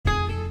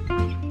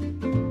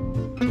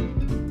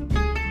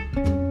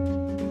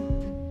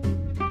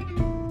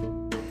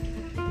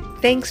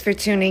Thanks for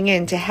tuning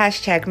in to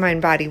Hashtag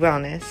Mind Body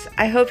Wellness.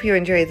 I hope you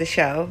enjoyed the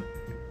show.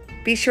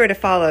 Be sure to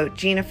follow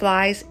Gina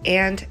Flies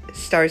and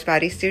Stars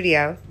Body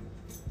Studio.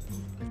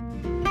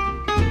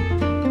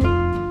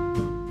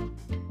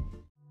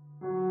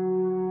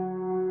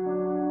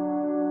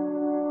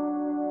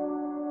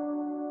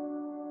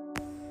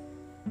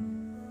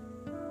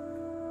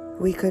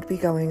 We could be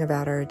going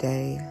about our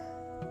day,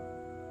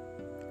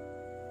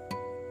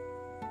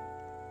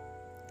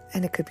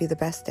 and it could be the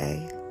best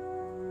day.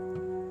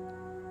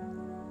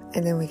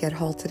 And then we get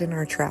halted in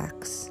our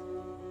tracks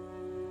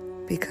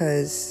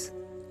because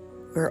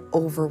we're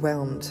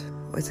overwhelmed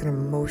with an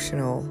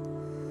emotional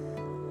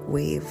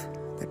wave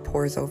that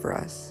pours over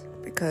us,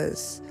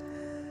 because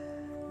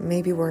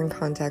maybe we're in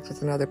contact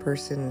with another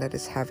person that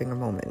is having a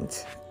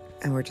moment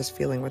and we're just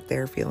feeling what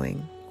they're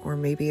feeling. Or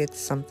maybe it's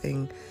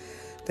something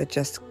that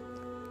just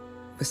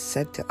was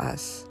said to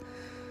us.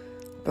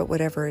 But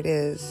whatever it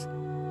is,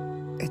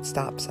 it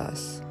stops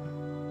us.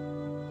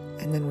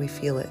 And then we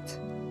feel it.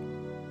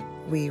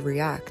 We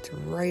react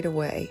right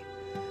away.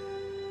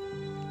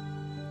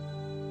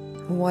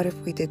 What if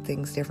we did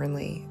things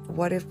differently?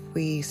 What if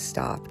we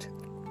stopped,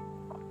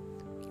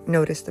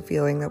 noticed the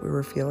feeling that we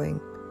were feeling,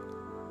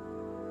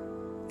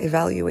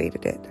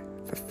 evaluated it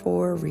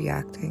before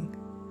reacting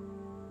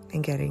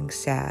and getting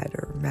sad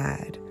or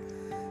mad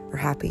or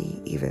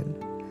happy even?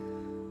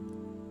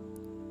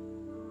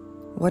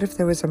 What if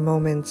there was a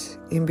moment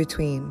in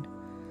between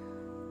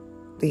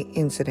the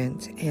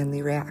incident and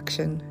the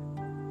reaction?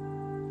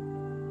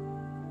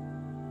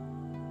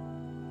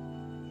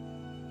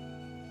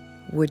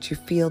 Would you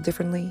feel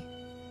differently?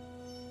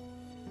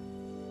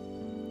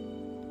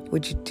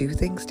 Would you do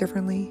things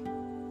differently?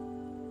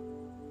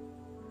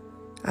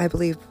 I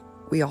believe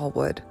we all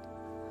would.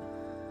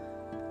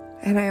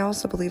 And I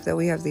also believe that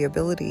we have the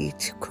ability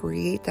to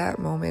create that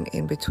moment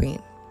in between.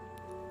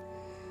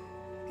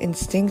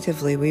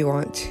 Instinctively, we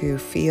want to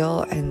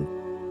feel and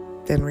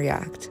then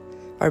react.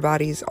 Our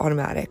body's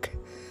automatic.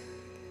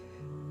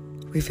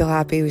 We feel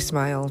happy, we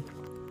smile.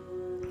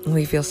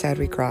 We feel sad,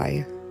 we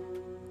cry.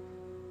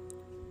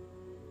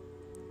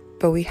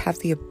 But we have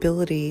the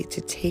ability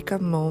to take a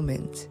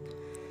moment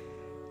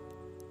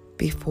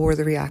before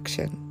the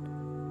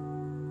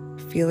reaction,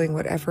 feeling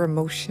whatever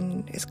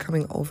emotion is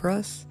coming over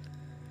us,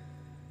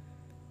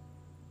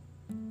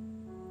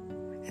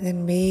 and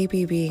then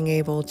maybe being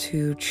able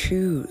to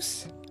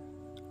choose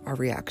our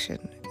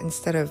reaction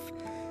instead of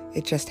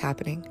it just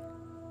happening.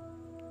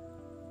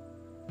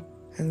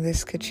 And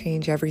this could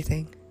change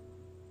everything.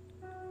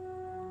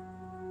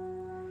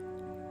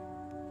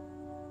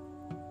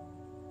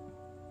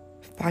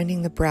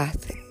 Finding the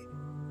breath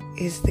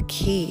is the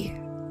key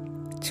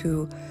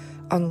to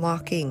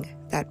unlocking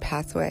that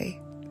pathway.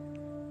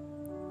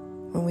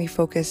 When we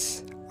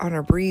focus on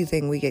our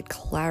breathing, we get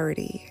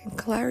clarity. And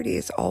clarity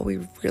is all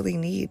we really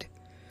need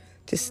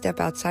to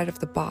step outside of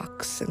the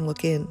box and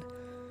look in,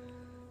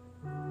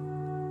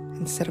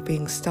 instead of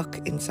being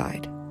stuck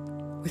inside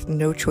with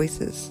no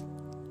choices.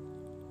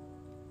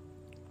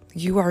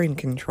 You are in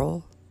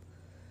control.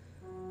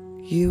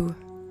 You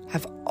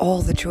have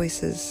all the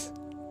choices.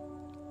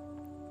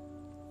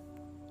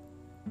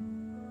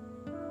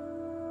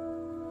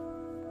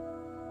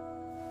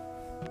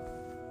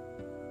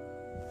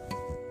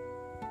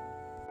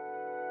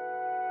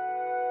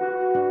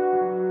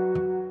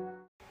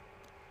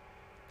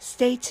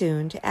 Stay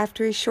tuned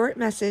after a short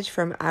message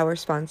from our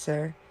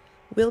sponsor.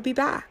 We'll be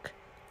back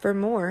for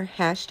more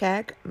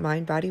Hashtag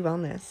Mind Body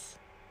Wellness.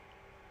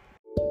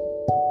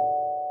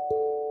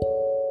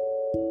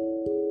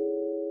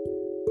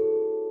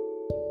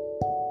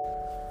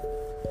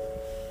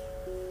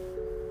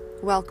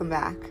 Welcome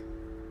back.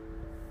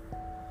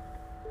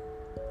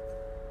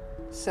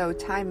 So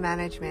time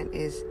management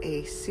is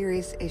a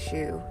serious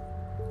issue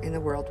in the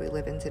world we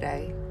live in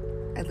today,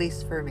 at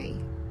least for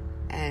me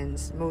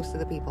and most of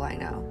the people I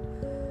know.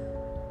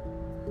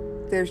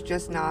 There's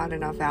just not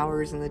enough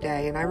hours in the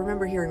day. And I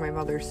remember hearing my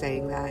mother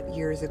saying that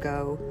years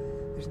ago.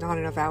 There's not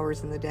enough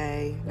hours in the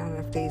day, not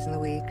enough days in the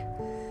week.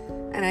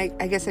 And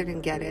I guess I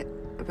didn't get it.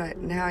 But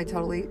now I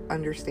totally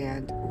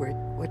understand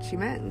what she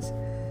meant.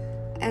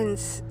 And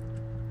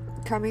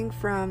coming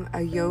from a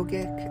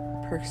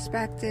yogic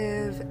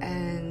perspective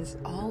and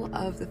all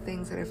of the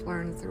things that I've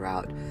learned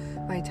throughout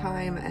my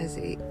time as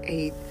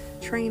a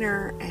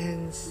trainer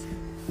and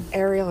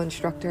aerial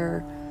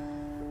instructor,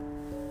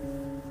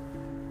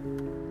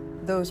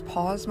 those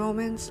pause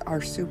moments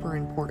are super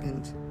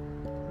important.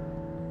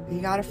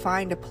 You got to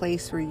find a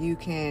place where you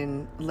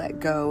can let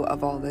go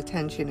of all the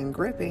tension and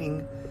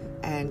gripping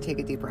and take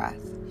a deep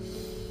breath.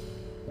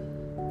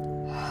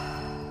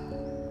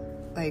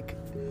 Like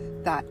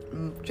that,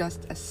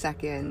 just a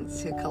second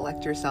to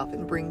collect yourself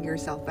and bring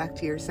yourself back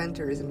to your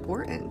center is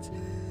important.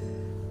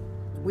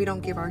 We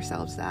don't give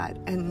ourselves that,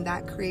 and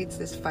that creates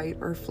this fight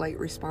or flight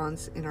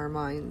response in our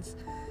minds,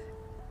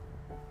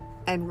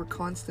 and we're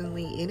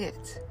constantly in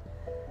it.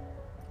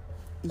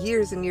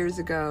 Years and years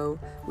ago,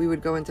 we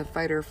would go into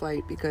fight or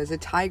flight because a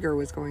tiger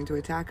was going to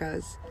attack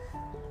us.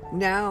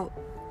 Now,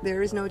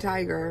 there is no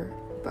tiger,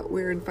 but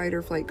we're in fight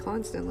or flight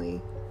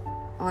constantly.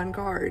 on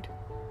guard,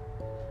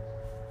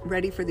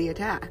 ready for the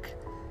attack.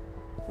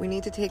 We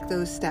need to take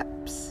those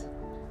steps.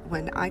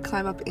 When I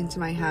climb up into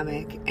my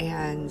hammock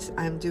and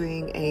I'm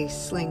doing a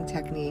sling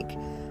technique,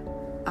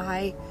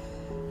 I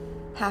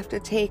have to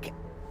take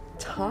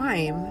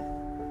time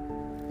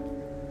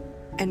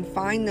and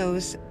find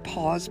those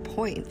pause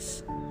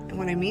points. And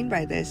what I mean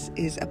by this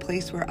is a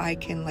place where I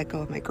can let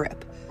go of my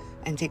grip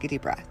and take a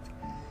deep breath.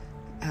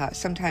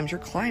 Sometimes you're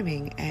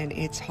climbing and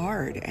it's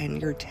hard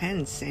and you're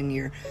tense and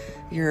you're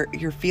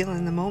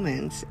feeling the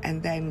moment,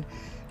 and then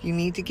you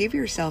need to give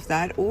yourself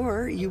that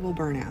or you will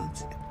burn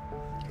out.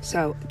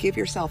 So give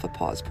yourself a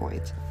pause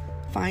point.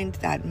 Find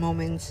that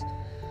moment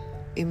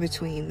in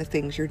between the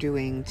things you're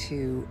doing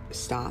to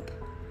stop.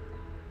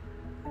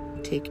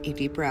 Take a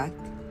deep breath.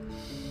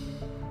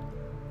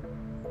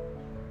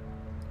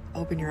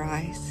 Open your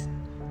eyes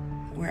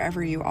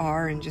wherever you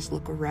are and just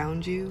look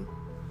around you.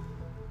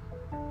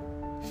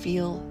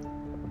 Feel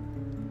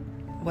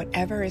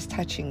whatever is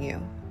touching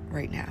you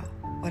right now,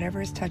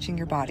 whatever is touching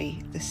your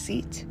body, the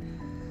seat,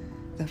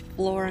 the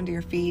floor under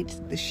your feet,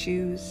 the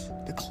shoes,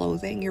 the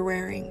clothing you're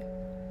wearing.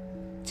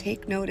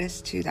 Take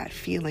notice to that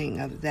feeling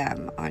of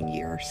them on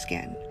your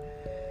skin.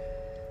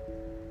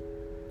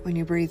 When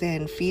you breathe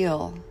in,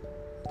 feel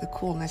the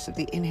coolness of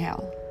the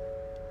inhale.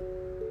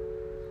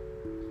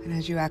 And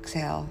as you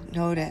exhale,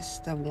 notice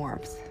the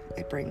warmth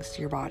it brings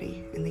to your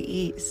body and the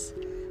ease.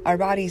 Our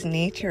body's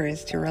nature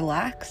is to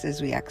relax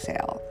as we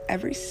exhale.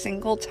 Every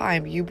single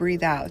time you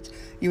breathe out,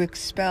 you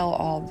expel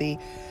all the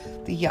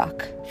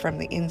yuck from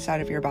the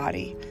inside of your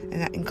body. And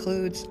that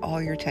includes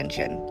all your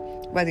tension,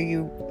 whether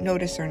you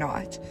notice or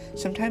not.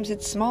 Sometimes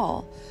it's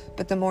small,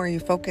 but the more you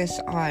focus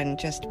on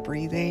just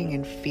breathing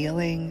and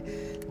feeling,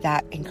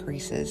 that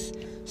increases.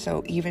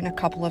 So even a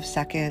couple of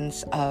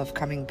seconds of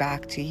coming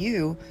back to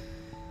you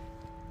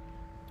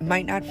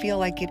might not feel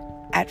like it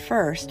at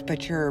first,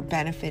 but you're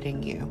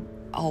benefiting you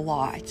a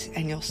lot,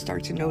 and you'll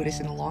start to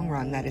notice in the long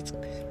run that it's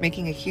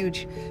making a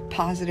huge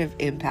positive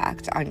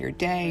impact on your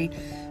day,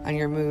 on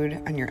your mood,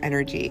 on your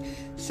energy.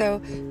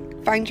 So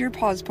find your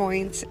pause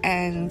points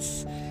and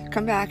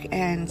come back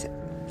and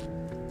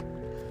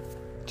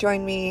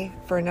join me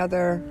for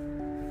another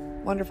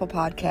wonderful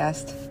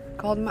podcast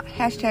called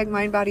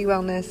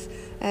 #MindBodyWellness.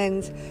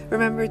 And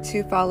remember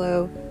to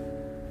follow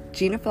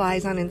Gina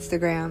Flies on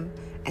Instagram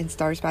and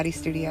Stars Body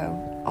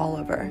Studio all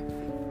over.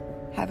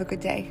 Have a good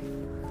day.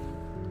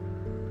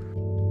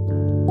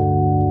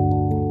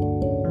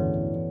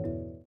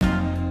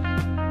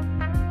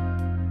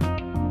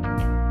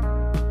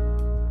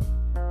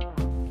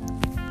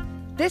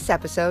 This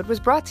episode was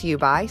brought to you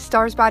by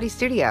Stars Body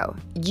Studio.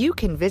 You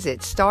can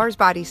visit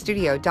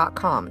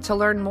starsbodystudio.com to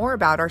learn more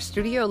about our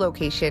studio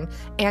location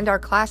and our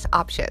class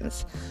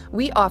options.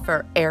 We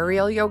offer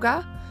aerial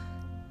yoga,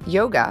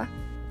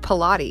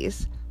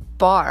 Pilates,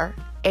 bar,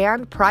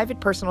 and private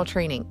personal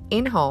training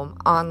in-home,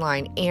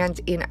 online, and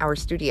in our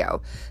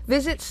studio.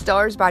 Visit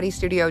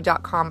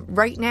starsbodystudio.com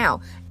right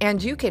now,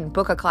 and you can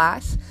book a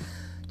class,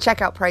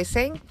 check out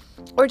pricing,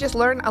 or just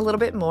learn a little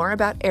bit more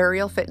about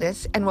aerial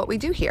fitness and what we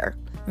do here.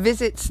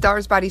 Visit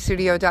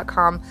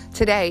starsbodystudio.com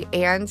today,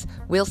 and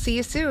we'll see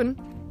you soon.